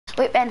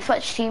Wait, Ben,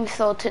 switch teams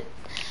so to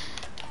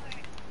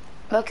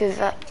because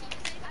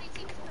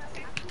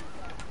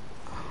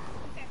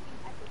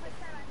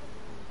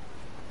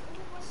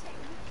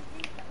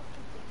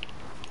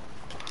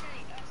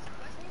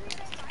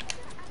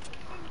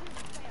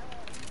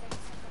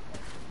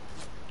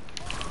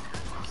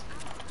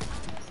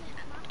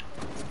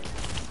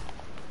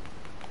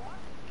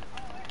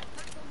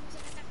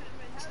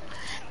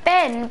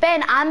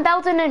Ben, I'm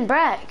building in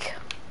brick.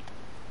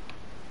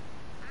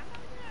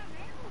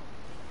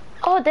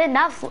 Oh, then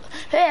that's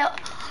hey,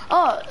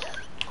 oh,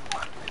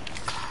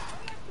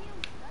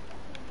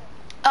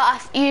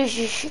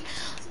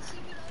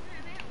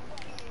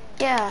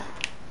 yeah.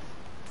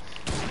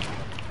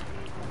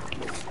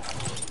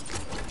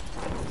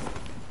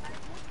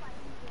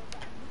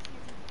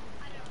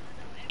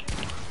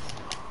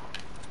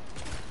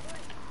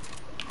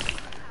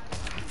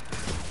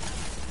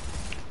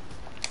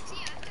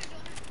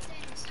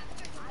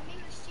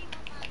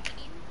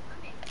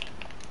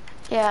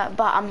 Yeah,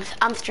 but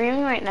I'm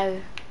streaming right now.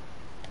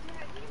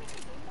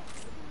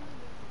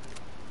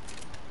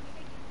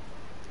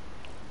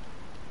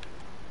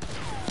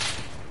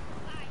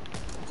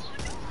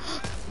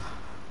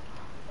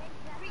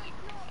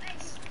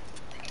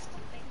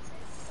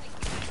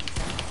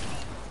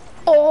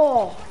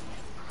 Oh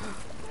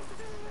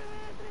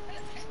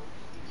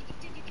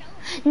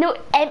no,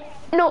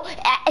 no!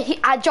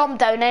 I jumped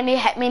down and he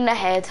hit me in the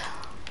head.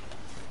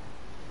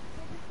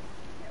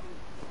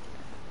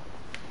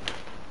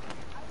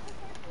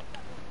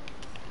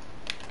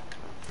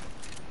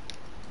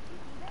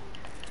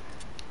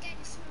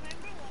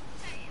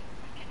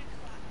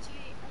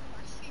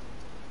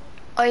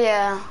 Oh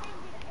yeah.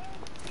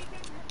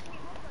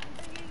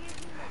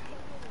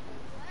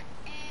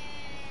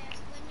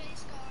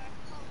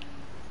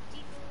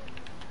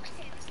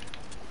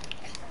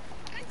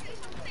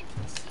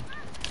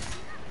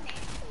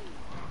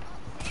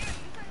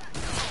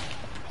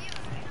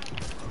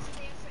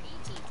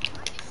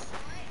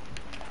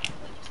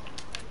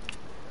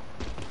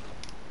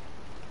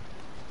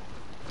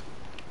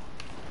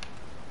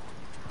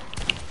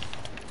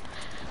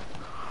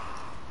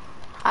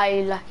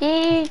 Ayla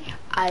he,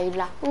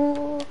 Ayla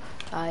ooh,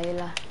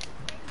 Ayla.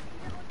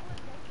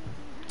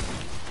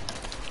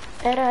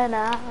 Better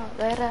now,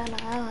 better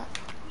now.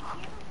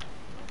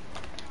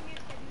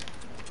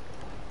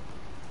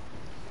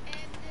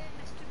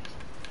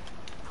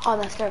 Oh,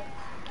 Mister.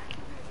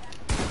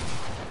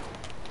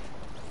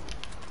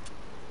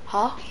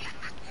 Huh?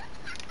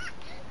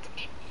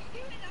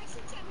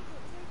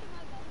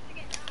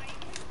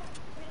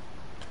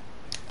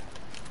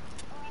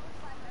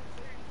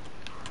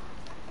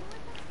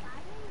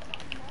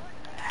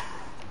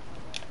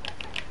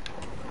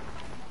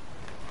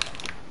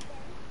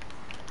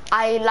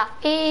 Ayla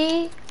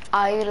he,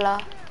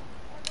 Ayla.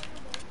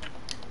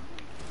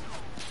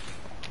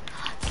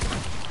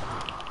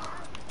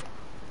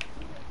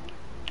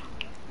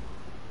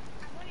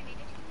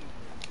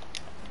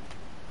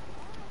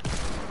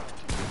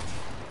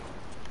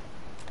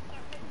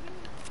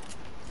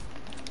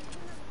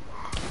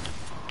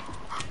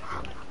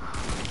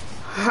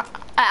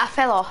 I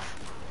fell off.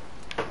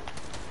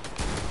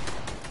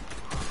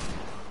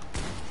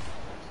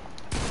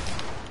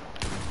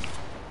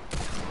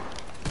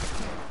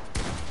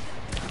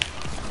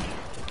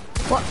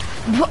 What?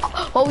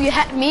 Oh, you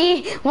hit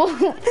me.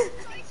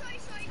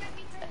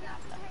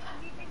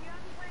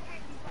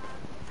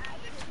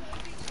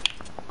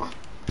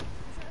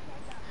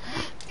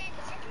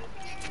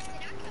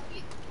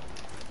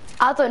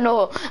 I don't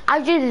know.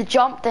 I just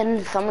jumped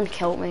and someone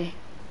killed me.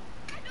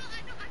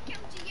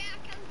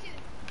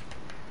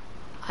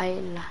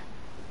 Ayla.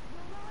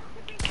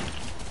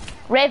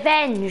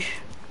 Revenge.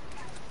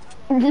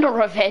 No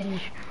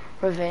revenge.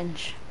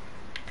 Revenge.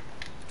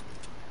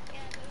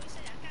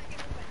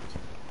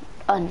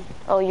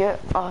 Oh, you're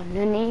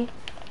Nuni.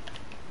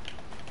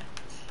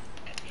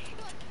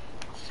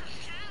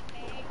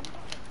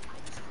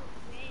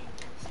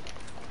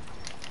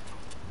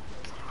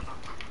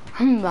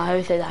 Who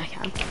said I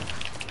can?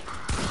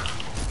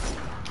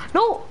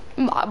 No,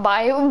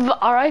 my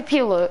RIP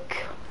look.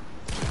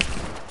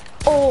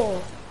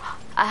 Oh,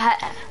 I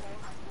had.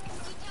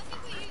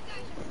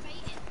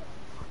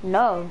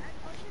 No.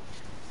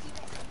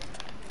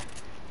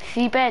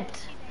 Seabed.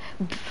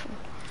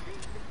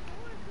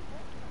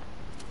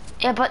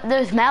 Yeah, but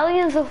there's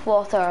millions of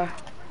water.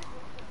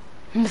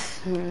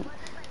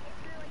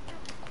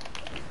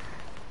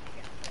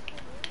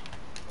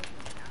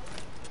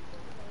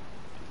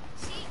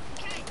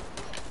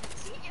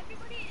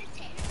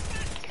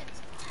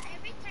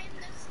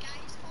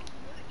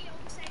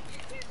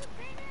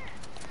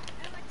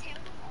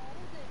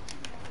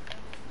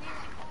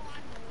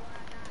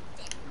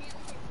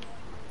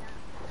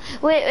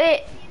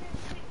 Wait.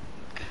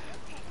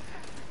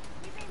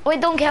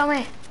 Wait, don't kill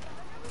me.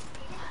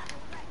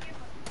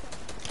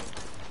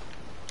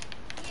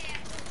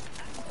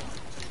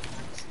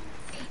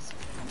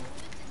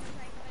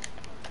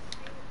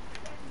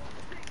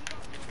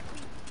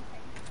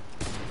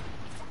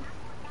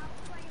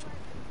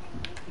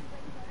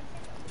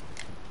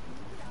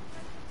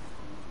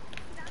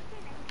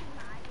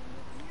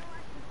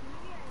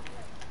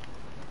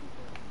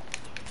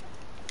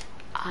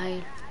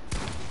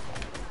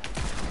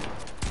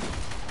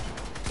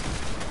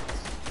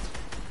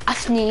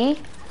 me,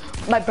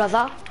 my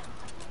brother.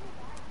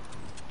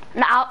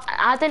 No,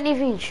 I didn't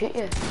even shoot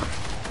you.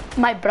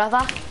 My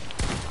brother.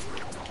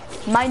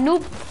 My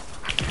noob.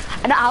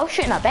 And I was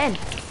shooting at Ben.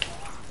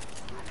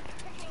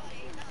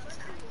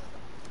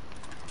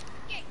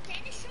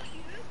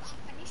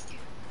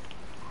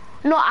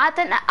 No, I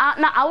didn't.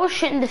 No, I was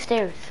shooting the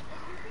stairs.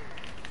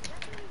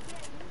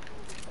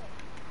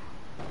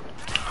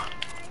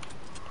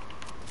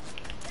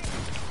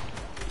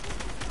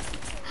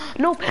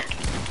 Nope.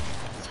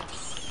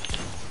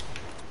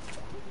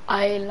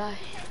 I lie.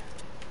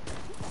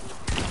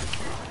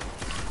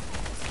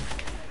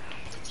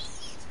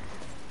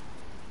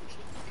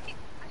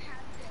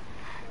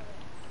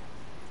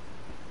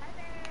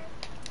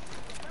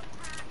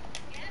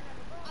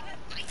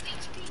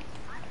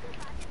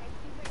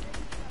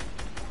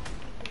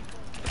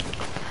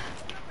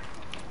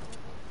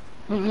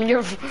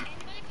 You're.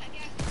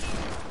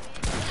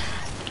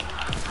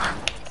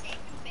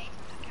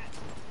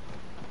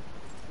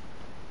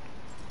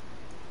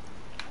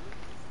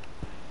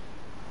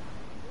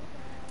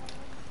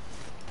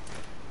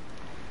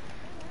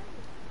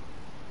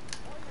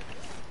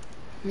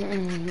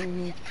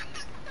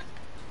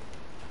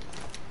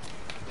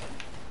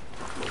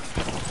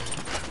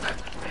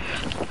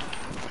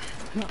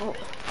 No.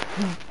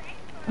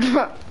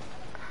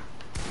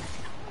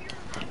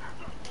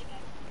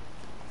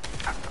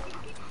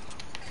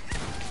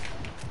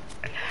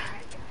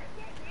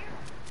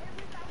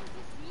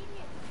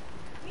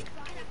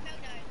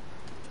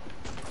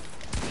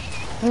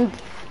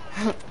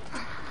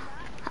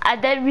 I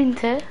didn't mean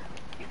to.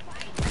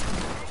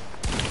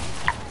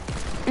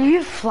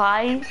 You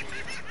fly.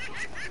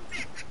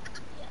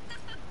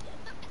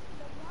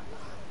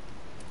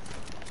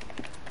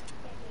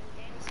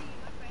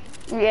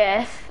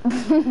 Yes.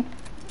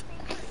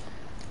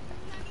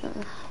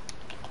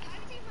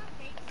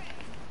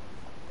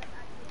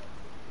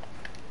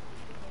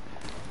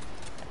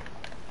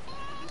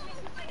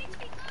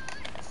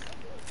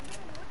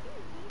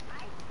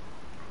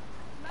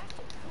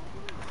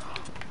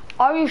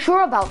 Are you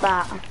sure about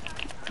that?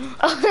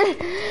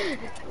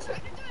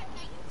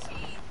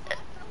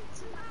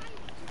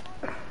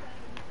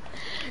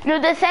 No,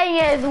 the thing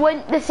is,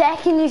 when the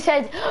second you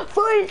said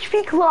 4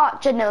 HP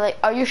clutch, and they're like,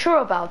 are you sure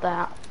about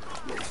that?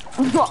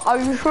 Are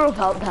you sure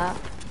about that?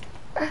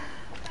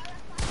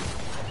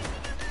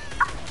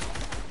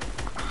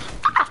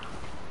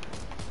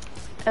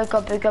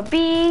 Booga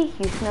bee,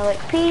 you smell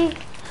like pee.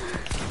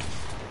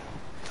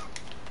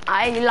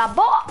 I la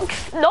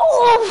box. No!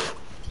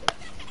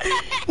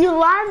 You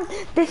land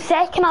the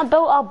second I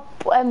built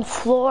a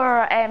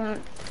floor.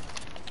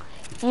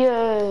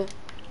 You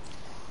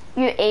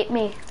ate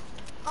me.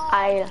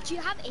 Oh, do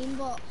you have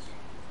aimbot?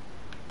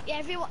 Yeah,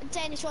 everyone,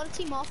 Dennis, you want to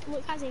team off?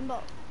 Luke has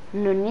aimbot.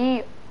 No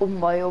need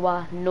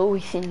umayowa, no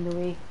sin the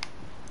way.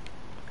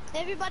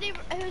 Everybody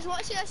who's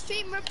watching the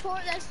stream,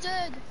 report this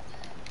dude.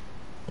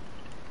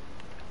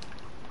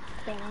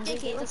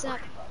 JK, listen up.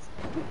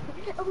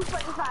 It was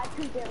like that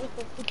too, there was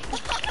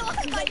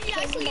You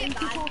actually get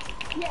bad.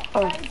 Yeah,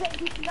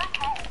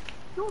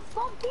 no,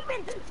 stop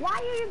teaming! Why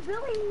are you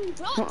bullying me?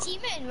 We're not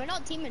teaming, we're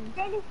not teaming.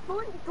 Dennis,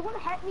 don't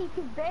hit me,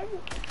 because then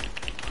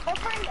my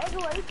friend is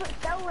alive, but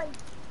still, like,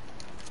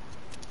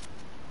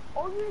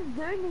 all you're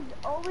doing is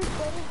always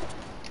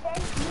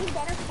Dennis, me and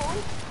Dennis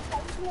phone,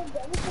 fighting and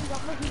Dennis comes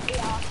up with his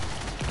AR.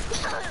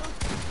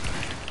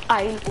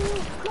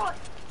 What?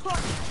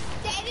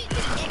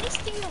 Dennis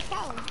steal your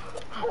phone.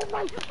 Oh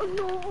my god,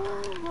 no,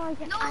 oh my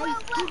god. No, I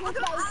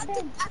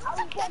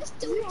think Dennis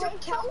stole your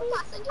kill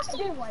pass and just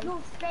stole one.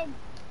 No, Sven,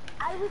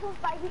 I was on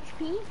 5 HP,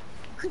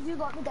 because you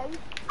got me down.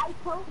 I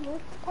told you,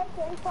 take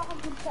Dennis for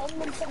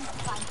 110 and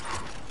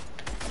 75.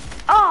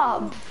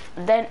 Oh,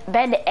 then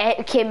Ben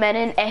came in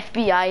and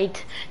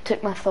FBI'd,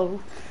 took my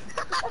phone.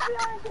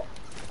 FBI,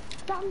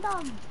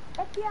 dumb,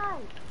 FBI.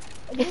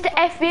 It's the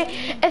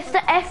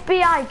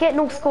FBI, get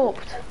no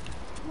scoped.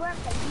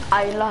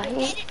 I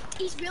lie.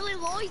 He's really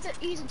low, he's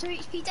a 2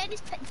 HP.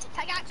 Dennis,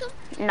 pickaxe him?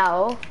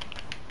 No.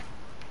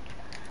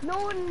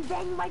 No, and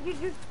then why did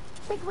you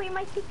take away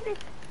my secret?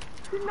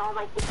 You know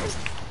my secret.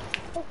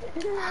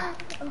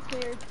 I'm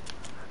scared.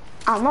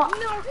 I'm not.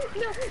 No,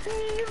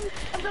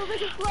 I'm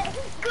building a flat.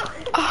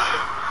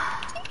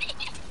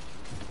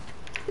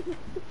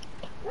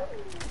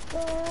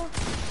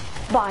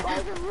 Bye.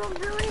 I'm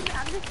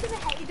just gonna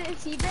hide the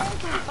seabed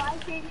with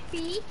 5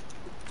 HP.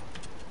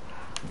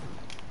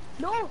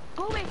 No,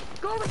 go away.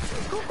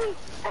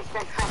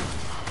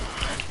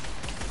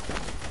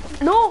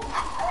 No.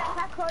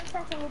 That close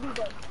session will be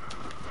good.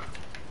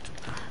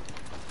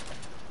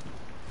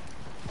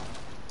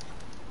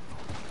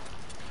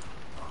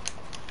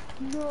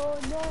 No.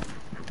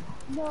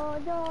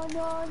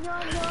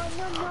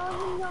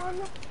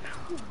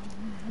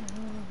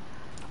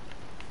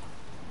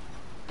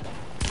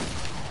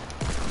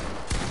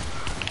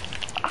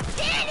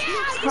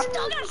 You're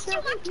still gonna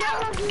steal my kill!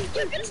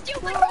 You're gonna steal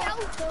my kill!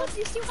 Don't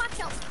you steal my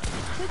kill!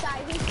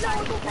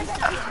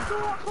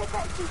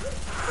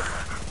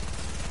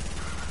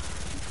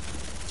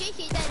 JK,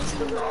 Dennis,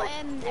 you know,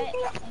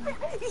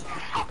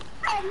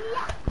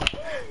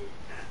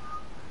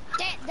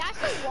 That's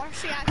the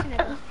worst reaction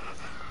ever.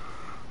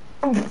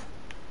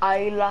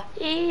 I love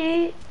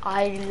you.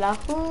 I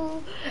love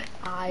you.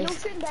 I. No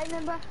shooting down,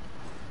 remember?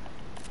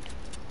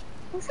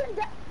 No shooting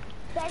down.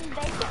 Then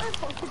basically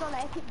posted on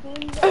Epic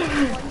Games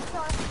one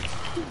star.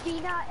 He's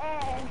been at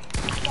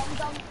Dum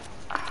Dum.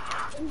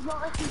 He's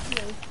not a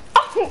CPA.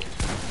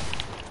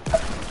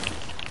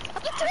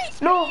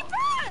 No.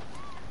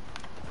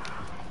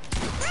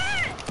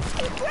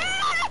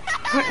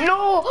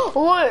 No,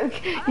 look,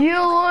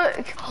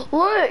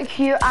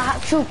 you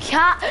actual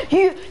cat.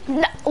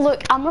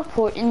 Look, I'm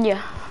reporting you.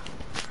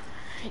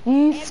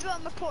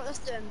 Everyone report this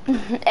to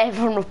him.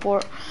 Everyone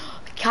report.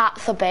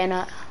 Cat's a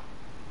Bennett.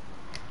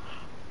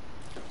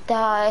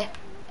 Die.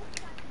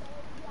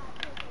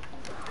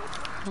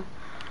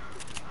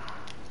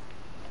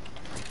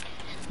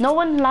 No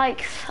one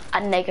likes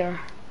a nigger.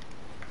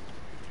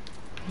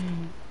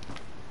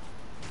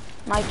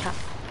 My cat.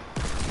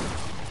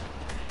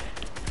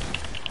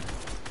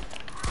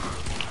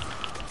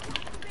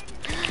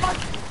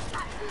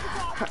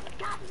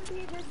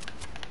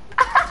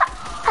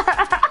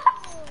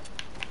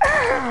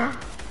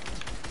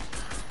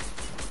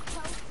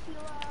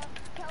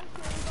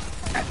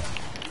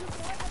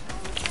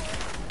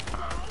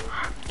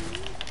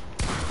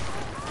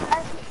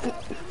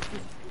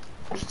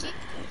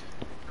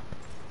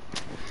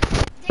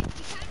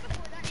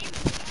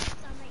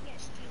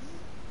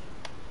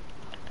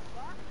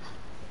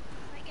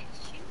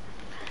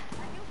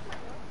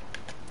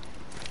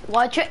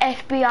 Why'd your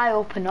FBI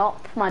open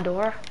up my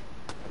door?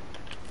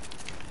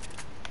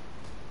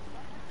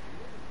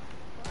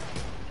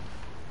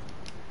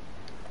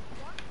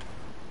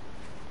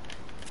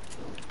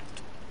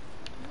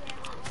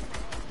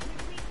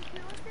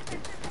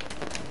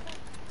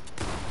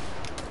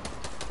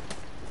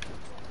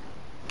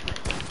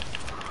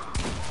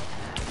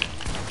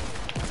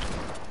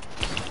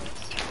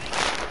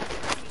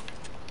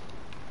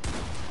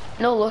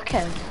 No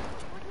looking.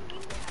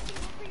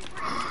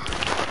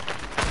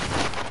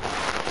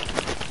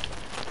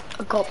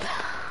 God.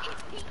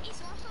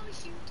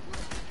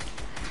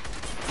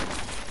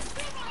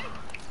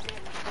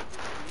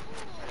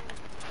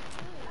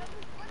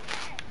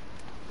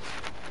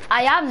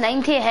 I am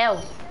 90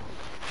 health.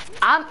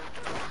 I'm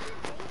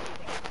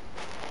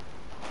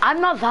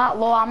not that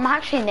low, I'm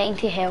actually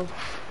 90 health.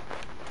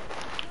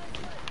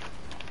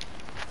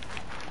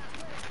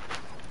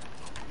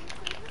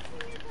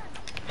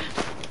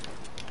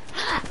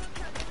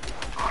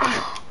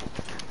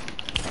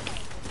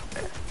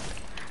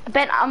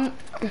 Ben,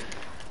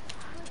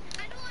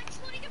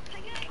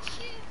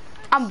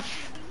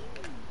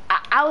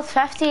 I was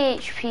 50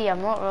 HP,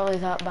 I'm not really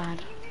that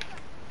bad.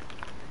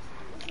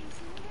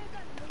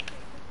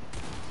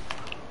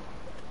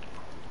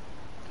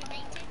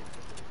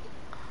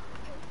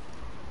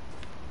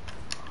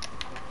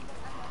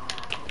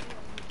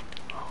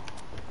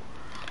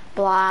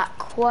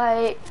 Black,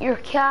 white, your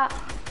cat.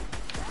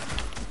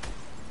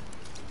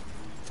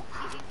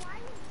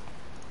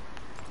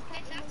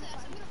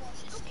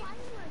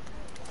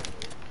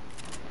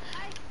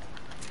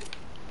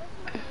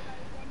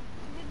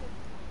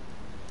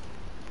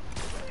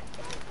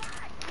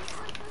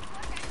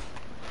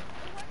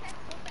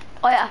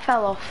 Oh yeah, I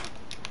fell off.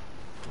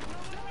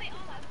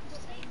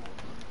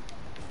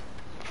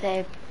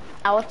 Same.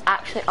 I was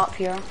actually up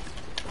here.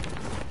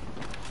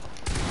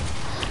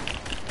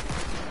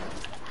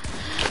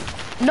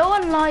 No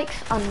one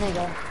likes a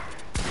nigger.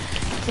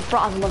 He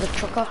brought his mother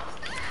trucker.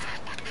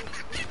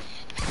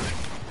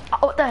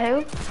 What the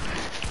hell?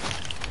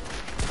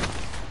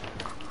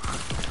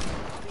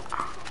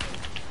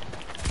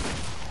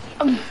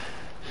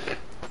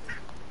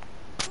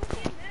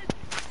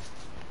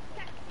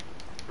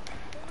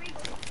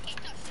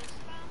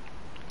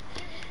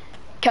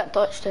 Can't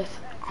touch this.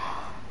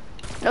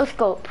 No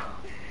scope.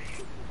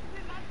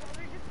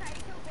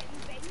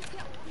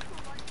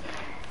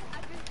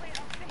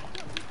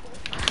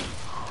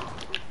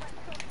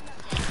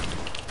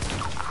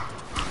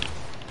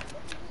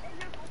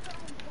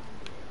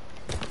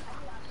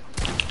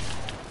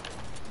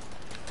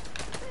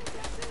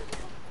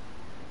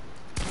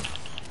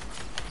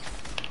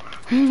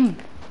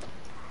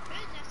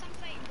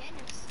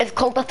 It's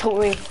called a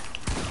Tory.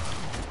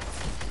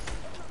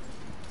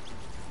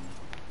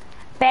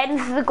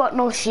 Ben's got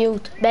no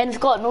shield. Ben's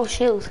got no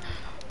shield.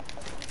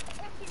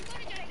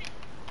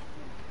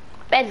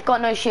 Ben's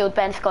got no shield.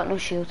 Ben's got no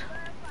shield.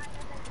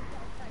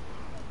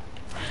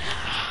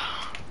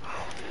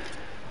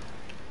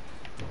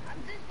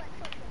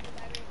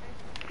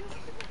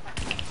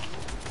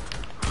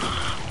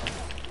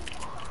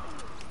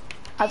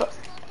 I don't.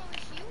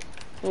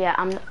 Yeah,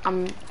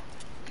 I'm.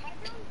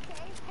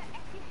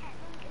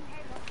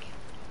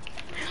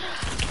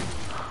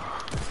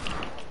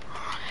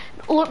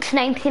 Looks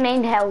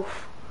 99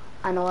 health.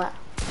 I know it.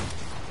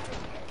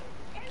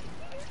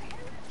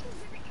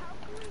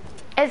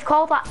 It's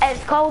called that.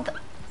 It's called.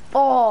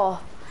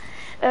 Oh,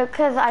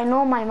 because I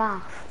know my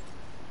math.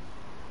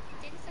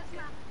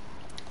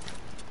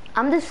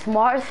 I'm the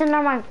smartest in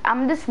my.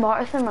 I'm the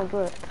smartest in my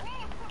group.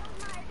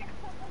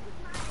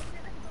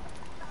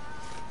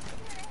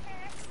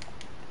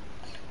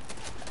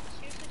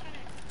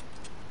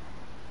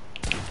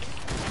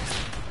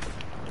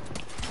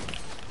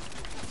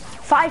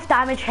 5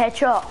 damage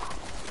headshot.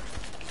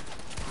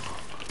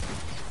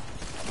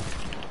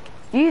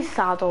 You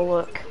saddle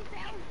look.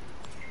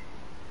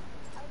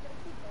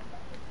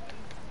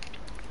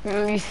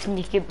 You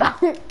sneaky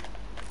bastard.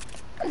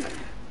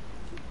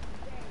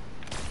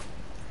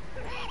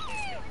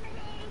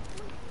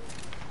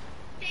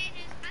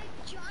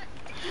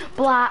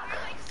 Black.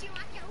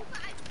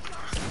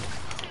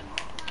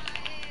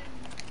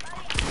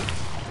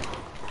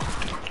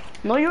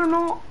 No, you're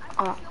not.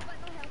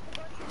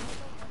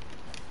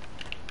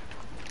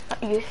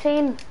 You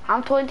saying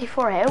I'm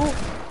 24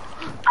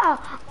 health?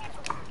 Ah.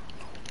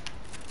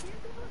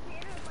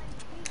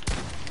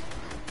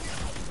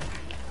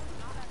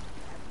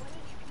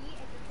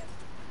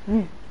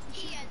 Hmm.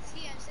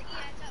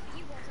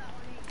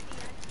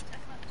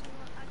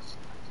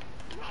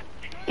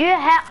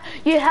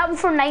 You hit him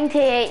for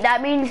 98.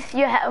 That means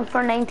you hit him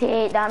for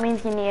 98. That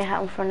means you need to hit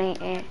him for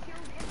 98.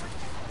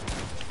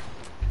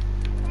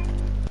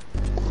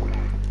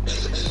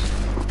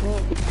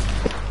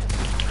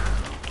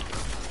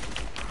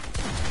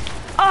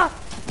 Ah!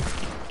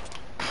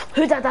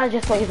 Who did that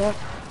just like that?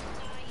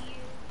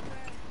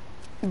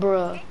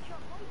 Bruh.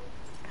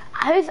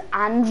 How's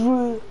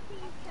Andrew?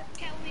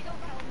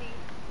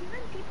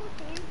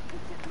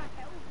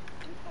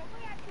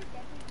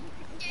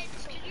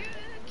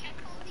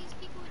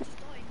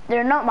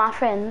 They're not my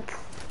friends.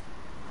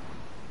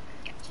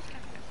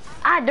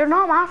 They're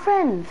not my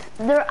friends.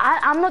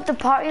 I'm not the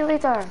party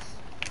leader.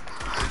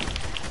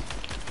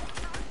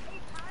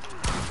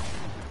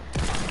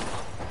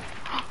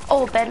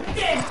 Oh, Ben.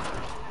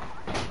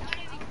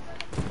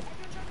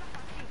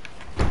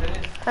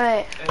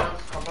 Wait.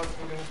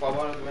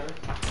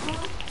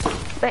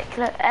 Wait,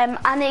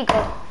 I need to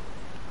go.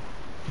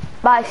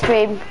 Bye,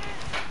 stream.